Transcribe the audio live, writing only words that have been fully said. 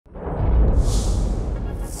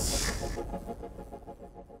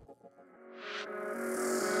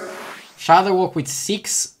Shadowwalk with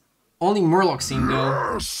 6. Only Murlocs in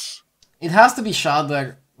though. Yes. It has to be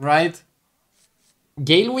Shadow, right?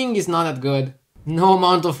 Galewing is not that good. No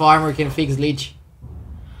amount of armor can fix Lich.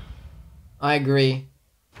 I agree.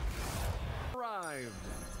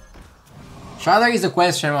 Shadow is a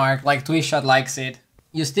question mark, like Twishshot likes it.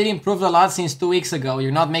 You still improved a lot since 2 weeks ago.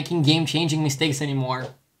 You're not making game-changing mistakes anymore.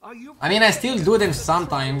 I mean, I still do them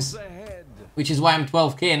sometimes, which is why I'm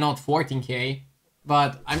 12k and not 14k.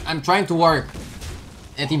 But I'm trying to work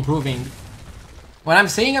at improving. When I'm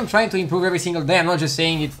saying I'm trying to improve every single day, I'm not just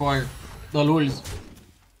saying it for the lulz.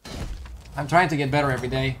 I'm trying to get better every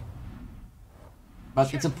day.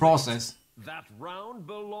 But it's a process.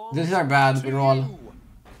 These are bad, we roll.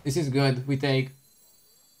 This is good, we take.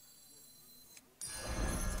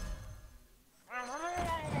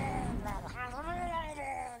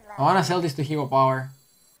 I wanna sell this to hero power.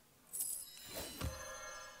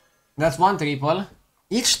 That's 1 triple.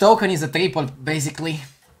 Each token is a triple, basically.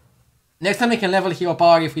 Next time we can level hero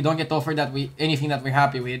power if we don't get offered anything that we're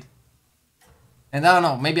happy with. And I don't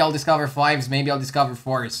know, maybe I'll discover 5s, maybe I'll discover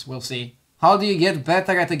 4s, we'll see. How do you get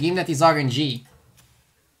better at a game that is RNG?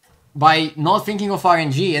 By not thinking of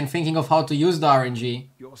RNG and thinking of how to use the RNG.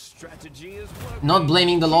 Your strategy is not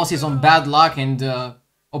blaming the losses on bad luck and the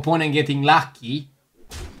opponent getting lucky.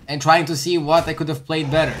 And trying to see what I could have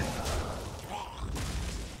played better.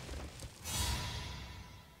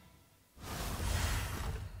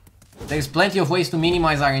 There's plenty of ways to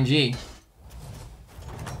minimize RNG.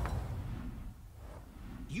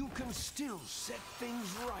 You can still set things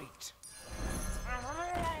right.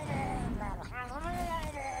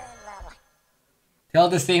 Tell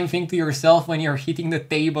the same thing to yourself when you're hitting the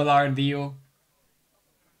table, Rdu.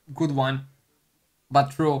 Good one.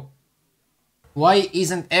 But true. Why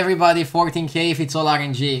isn't everybody 14k if it's all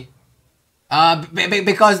RNG?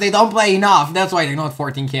 Because they don't play enough. That's why they're not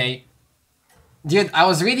 14k. Dude, I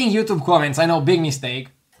was reading YouTube comments. I know, big mistake.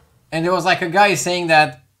 And there was like a guy saying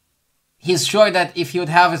that he's sure that if he would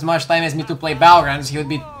have as much time as me to play Battlegrounds, he would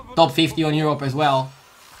be top 50 on Europe as well.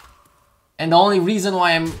 And the only reason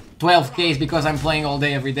why I'm 12k is because I'm playing all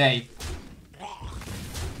day every day.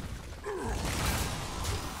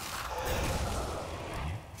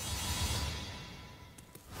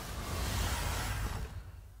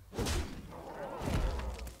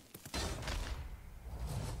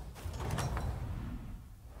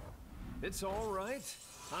 It's all right.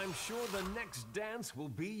 I'm sure the next dance will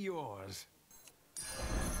be yours.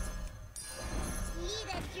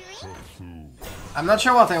 I'm not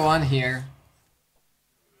sure what I want here.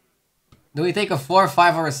 Do we take a 4,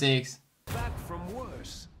 5, or a 6? Back from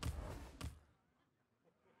worse.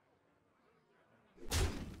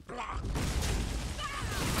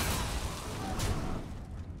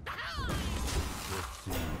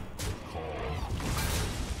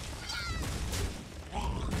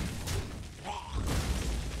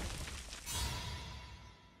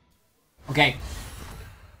 Okay.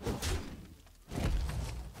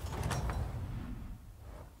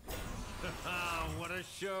 What a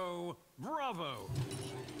show. Bravo.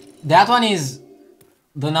 That one is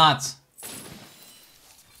the nuts.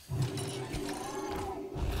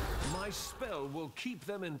 My spell will keep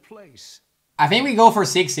them in place. I think we go for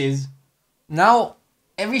 6s. Now,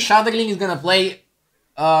 every Shadowling is gonna play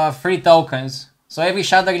 3 tokens. So every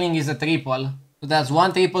Shadowling is a triple. So that's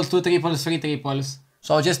 1 triple, 2 triples, 3 triples.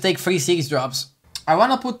 So I'll just take 3 6 drops. I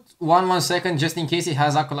wanna put 1 second just in case it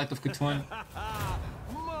has Acolyte of Cthulhu.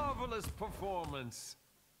 Marvelous performance.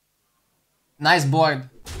 Nice board.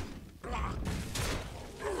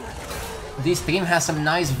 This stream has some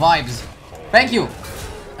nice vibes. Thank you.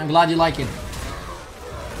 I'm glad you like it.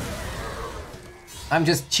 I'm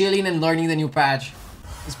just chilling and learning the new patch.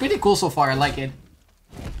 It's pretty cool so far, I like it.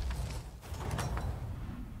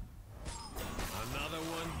 Another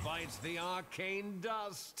one bites the arcane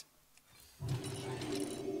dust.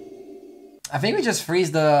 I think we just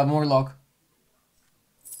freeze the Murloc.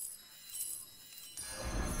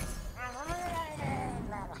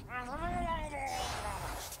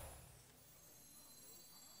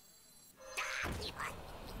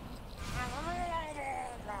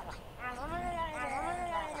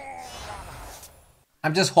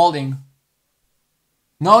 I'm just holding.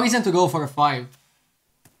 No reason to go for a 5.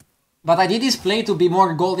 But I did this play to be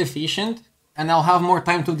more gold efficient, and I'll have more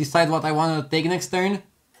time to decide what I want to take next turn.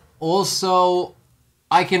 Also,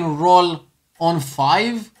 I can roll on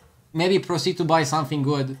 5, maybe proceed to buy something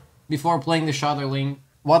good before playing the Shadowling.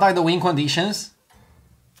 What are the win conditions?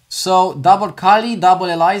 So, double Kali, double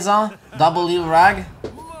ELIZA, double Lil Rag.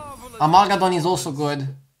 Amalgadon is also good.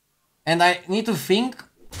 And I need to think,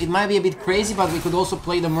 it might be a bit crazy, but we could also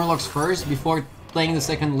play the Murlocs first before playing the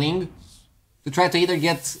second Ling. to try to either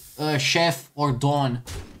get Chef or Dawn.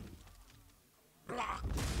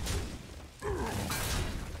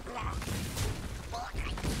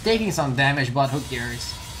 Taking some damage, but who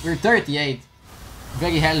cares? We're 38.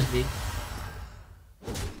 Very healthy.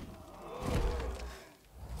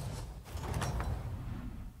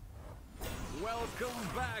 Welcome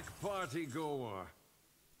back, party goer.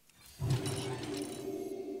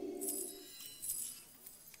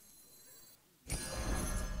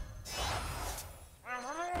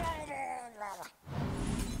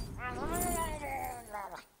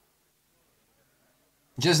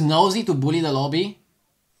 Just nosy to bully the lobby.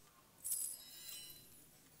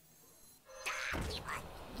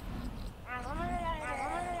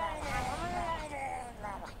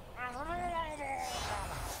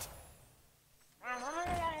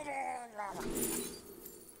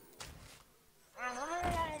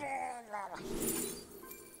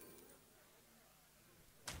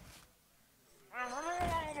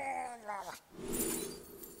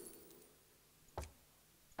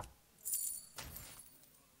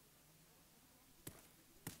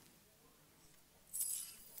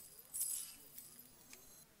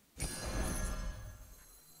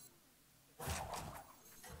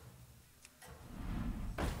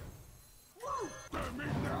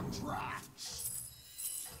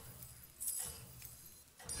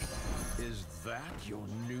 Is that your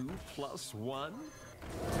new +1?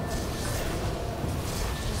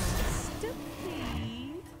 Just a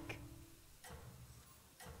peek.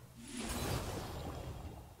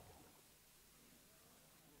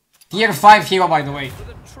 Tier 5 hero, by the way. For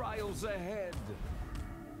the trials ahead.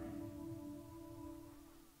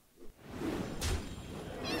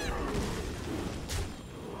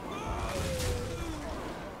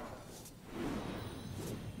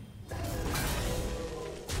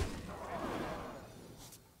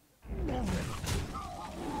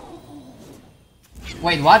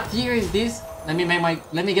 Wait, what tier is this? Let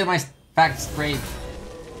me get my facts straight.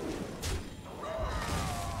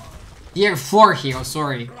 Tier 4 hero,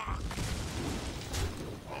 sorry.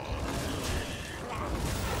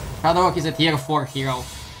 Shadowhawk is a tier 4 hero.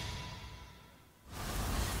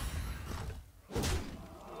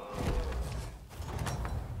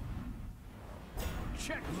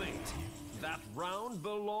 Checkmate. That round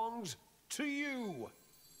belongs to you.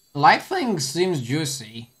 Light Fang seems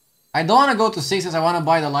juicy. I don't want to go to 6s, I want to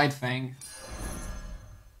buy the Light Fang.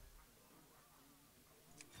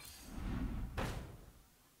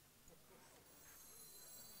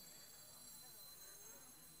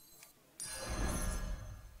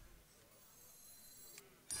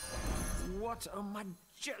 What a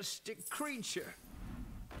majestic creature.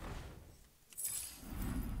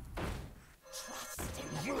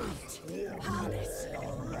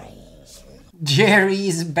 Jerry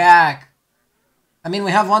is back. I mean,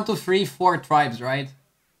 we have 1, 2, 3, 4 tribes, right?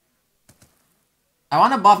 I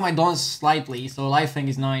want to buff my Dons slightly, so Light Fang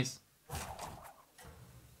is nice.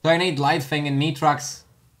 So I need Light Fang and Mitrax,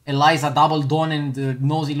 ELIZA, double Dawn and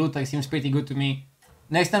Nosy Luther seems pretty good to me.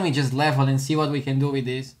 Next time we just level and see what we can do with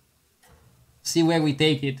this. See where we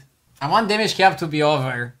take it. I want damage cap to be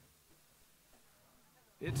over.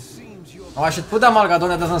 It seems you're Oh, I should put a Margadon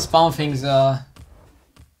that doesn't spawn things.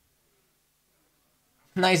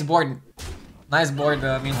 Nice board. Nice board,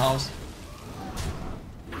 Minhouse.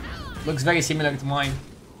 Looks very similar to mine.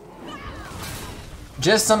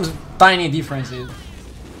 Just some tiny differences.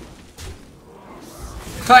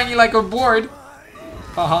 Tiny like a board.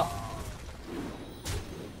 Haha.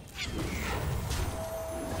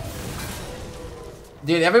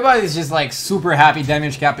 Dude, everybody's just like super happy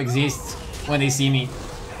damage cap exists when they see me.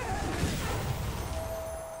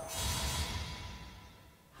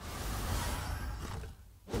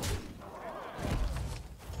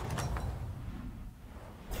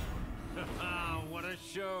 What a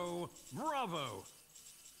show. Bravo.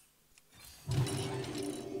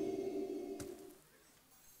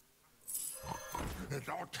 And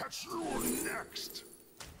I'll catch you next.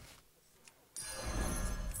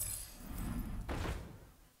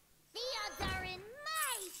 The odds are in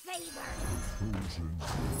my favor.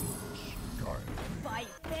 By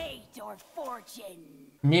fate or fortune.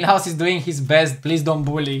 Milhouse is doing his best, please don't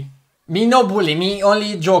bully. Me no bully, me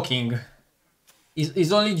only joking.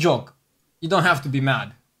 It's only joke. You don't have to be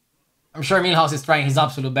mad. I'm sure Milhouse is trying his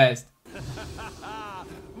absolute best.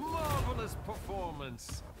 Marvelous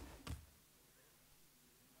performance.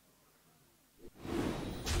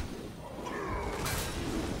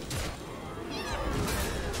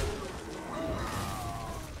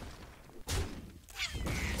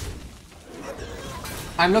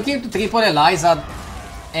 I'm looking to triple ELIZA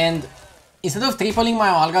and Instead of tripling my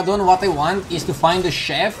Amalgadon, what I want is to find a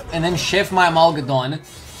chef and then chef my Amalgadon.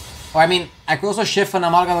 Or I mean, I could also chef an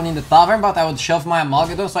Amalgadon in the tavern, but I would chef my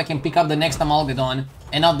Amalgadon so I can pick up the next Amalgadon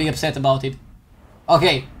and not be upset about it.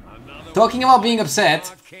 Okay, talking about being upset,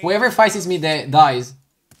 whoever fights me dies.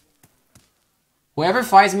 Whoever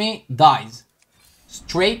fights me dies.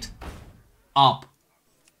 Straight up.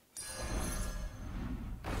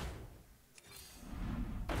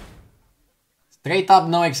 Straight up,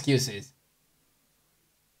 no excuses.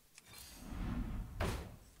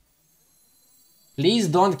 Please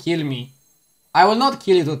don't kill me. I will not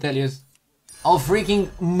kill you, Totelius. I'll freaking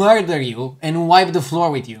murder you and wipe the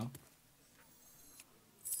floor with you.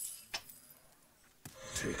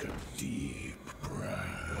 Take a deep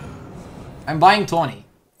breath. I'm buying Tony.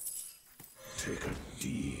 Take a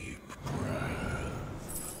deep breath.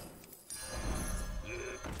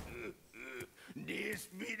 This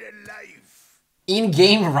be the life.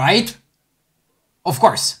 In-game, right? Of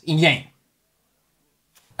course, in-game.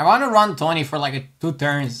 I want to run Tony for like 2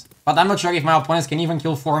 turns, but I'm not sure if my opponents can even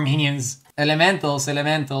kill 4 minions. Elementals,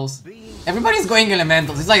 elementals. Everybody's going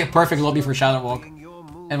elementals. It's like a perfect lobby for Shadow Walk.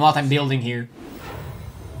 And what I'm building here.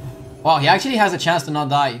 Wow, he actually has a chance to not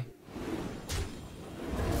die.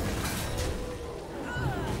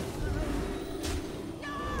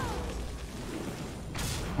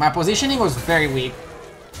 My positioning was very weak,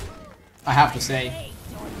 I have to say.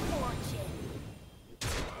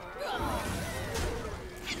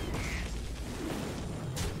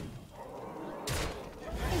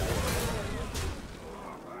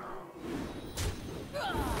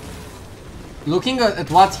 Looking at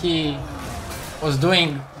what he was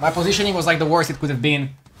doing, my positioning was like the worst it could have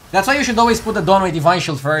been. That's why you should always put the Dawn with Divine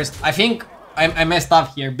Shield first. I think I messed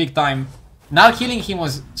up here, big time. Now killing him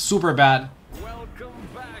was super bad.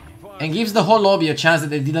 And gives the whole lobby a chance that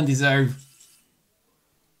they didn't deserve.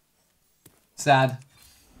 Sad.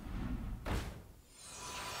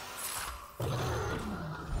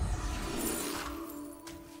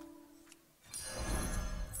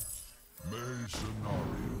 May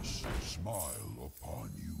Cenarius smile upon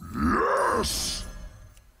you. Yes!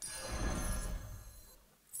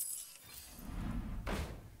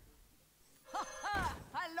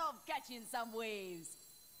 I love catching some waves.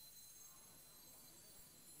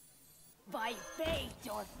 By fate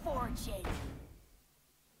or fortune.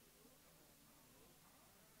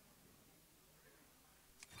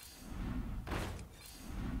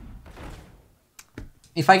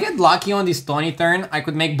 If I get lucky on this Tony turn, I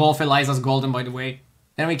could make both Elizas golden, by the way.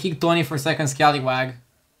 Then we kick Tony for second Scallywag.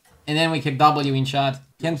 And then we kick W in chat.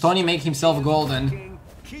 Can Tony make himself golden?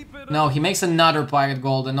 No, he makes another pirate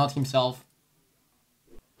golden, not himself.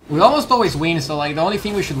 We almost always win, so like the only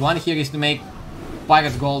thing we should want here is to make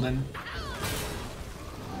pirates golden.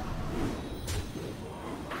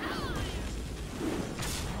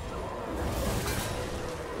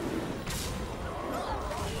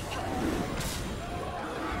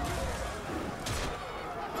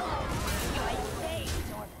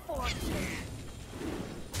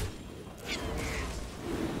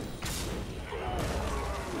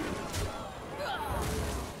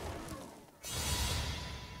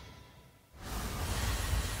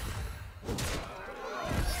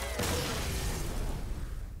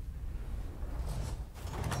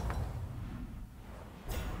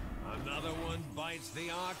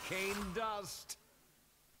 The arcane dust.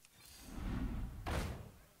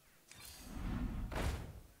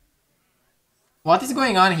 What is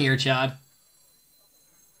going on here, Chad?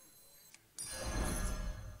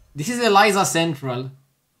 This is ELIZA Central.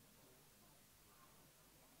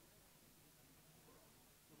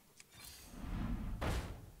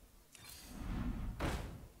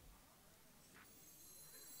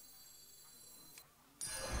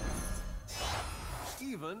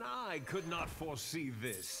 Even I could not foresee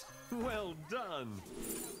this. Well done.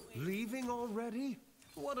 Leaving already?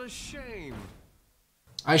 What a shame.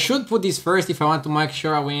 I should put this first if I want to make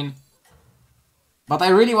sure I win. But I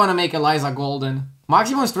really want to make ELIZA golden.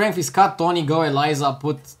 Maximum strength is cut Tony, go ELIZA,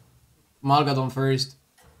 put Malgadon first.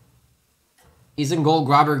 Isn't Gold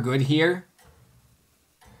Grabber good here?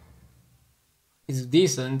 It's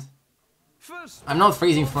decent. I'm not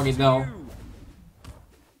freezing for it though.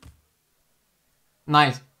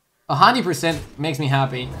 Nice. 100% makes me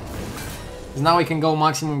happy. Because now we can go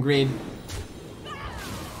maximum grid.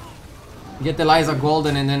 Get ELIZA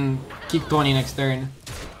golden and then kick Tony next turn.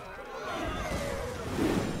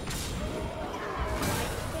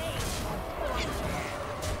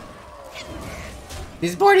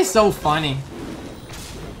 This board is so funny.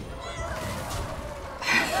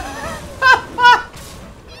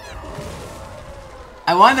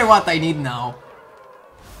 I wonder what I need now.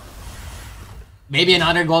 Maybe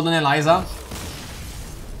another golden ELIZA.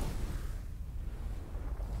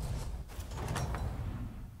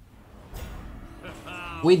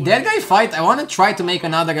 With that guy fight, I want to try to make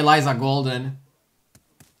another ELIZA golden.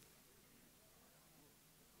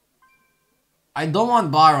 I don't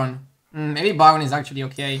want Baron. Maybe Baron is actually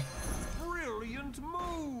okay. Brilliant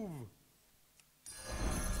move.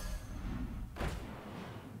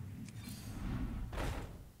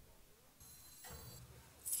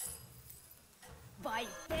 By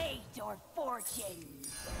fate or fortune.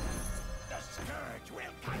 The scourge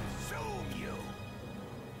will consume you.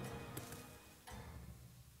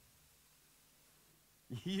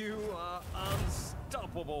 You are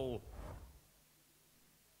unstoppable.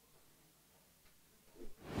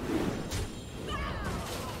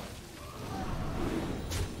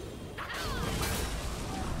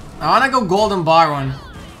 I wanna go Golden Baron.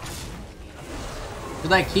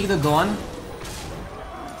 Should I kick the Dawn?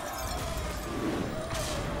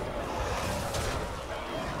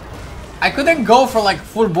 I couldn't go for like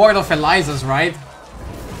full board of ELIZAs, right?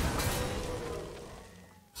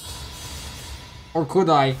 Or could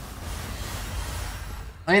I?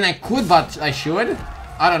 I mean, I could, but I should?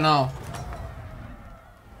 I don't know.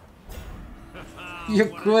 You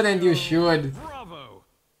could and you should. Bravo.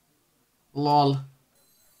 Lol.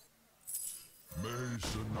 May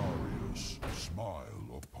Cenarius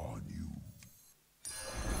smile upon you.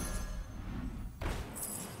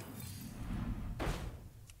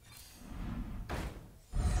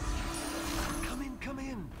 Come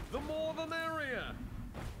in. The more the merrier.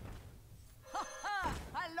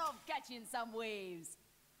 I love catching some waves.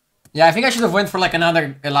 Yeah, I think I should have went for like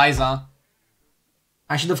another ELIZA.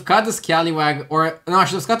 I should have cut the Scallywag, or no, I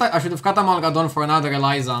should have cut a Malgadon for another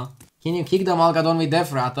ELIZA. Can you kick the Malgadon with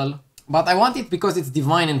Death Rattle? But I want it because it's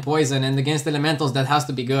divine and poison, and against elementals that has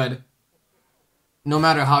to be good. No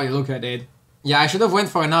matter how you look at it. Yeah, I should have went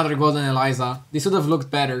for another golden ELIZA. This would have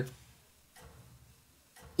looked better.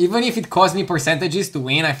 Even if it cost me percentages to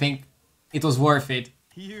win, I think it was worth it.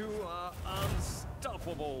 You are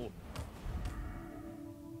unstoppable.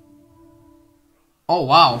 Oh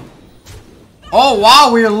wow. Oh wow,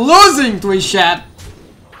 we're losing to his chat.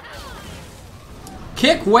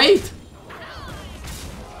 Kick weight.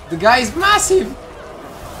 The guy is massive.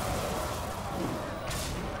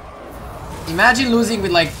 Imagine losing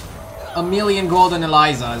with like a million golden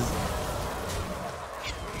ELIZAs.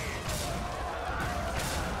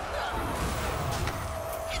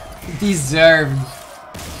 Deserved.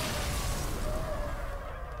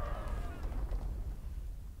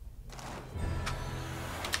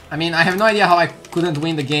 I mean, I have no idea how I couldn't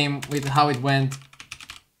win the game with how it went.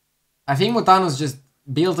 I think Mutanos just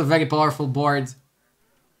built a very powerful board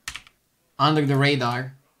under the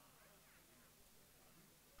radar.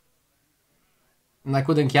 And I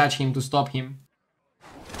couldn't catch him to stop him.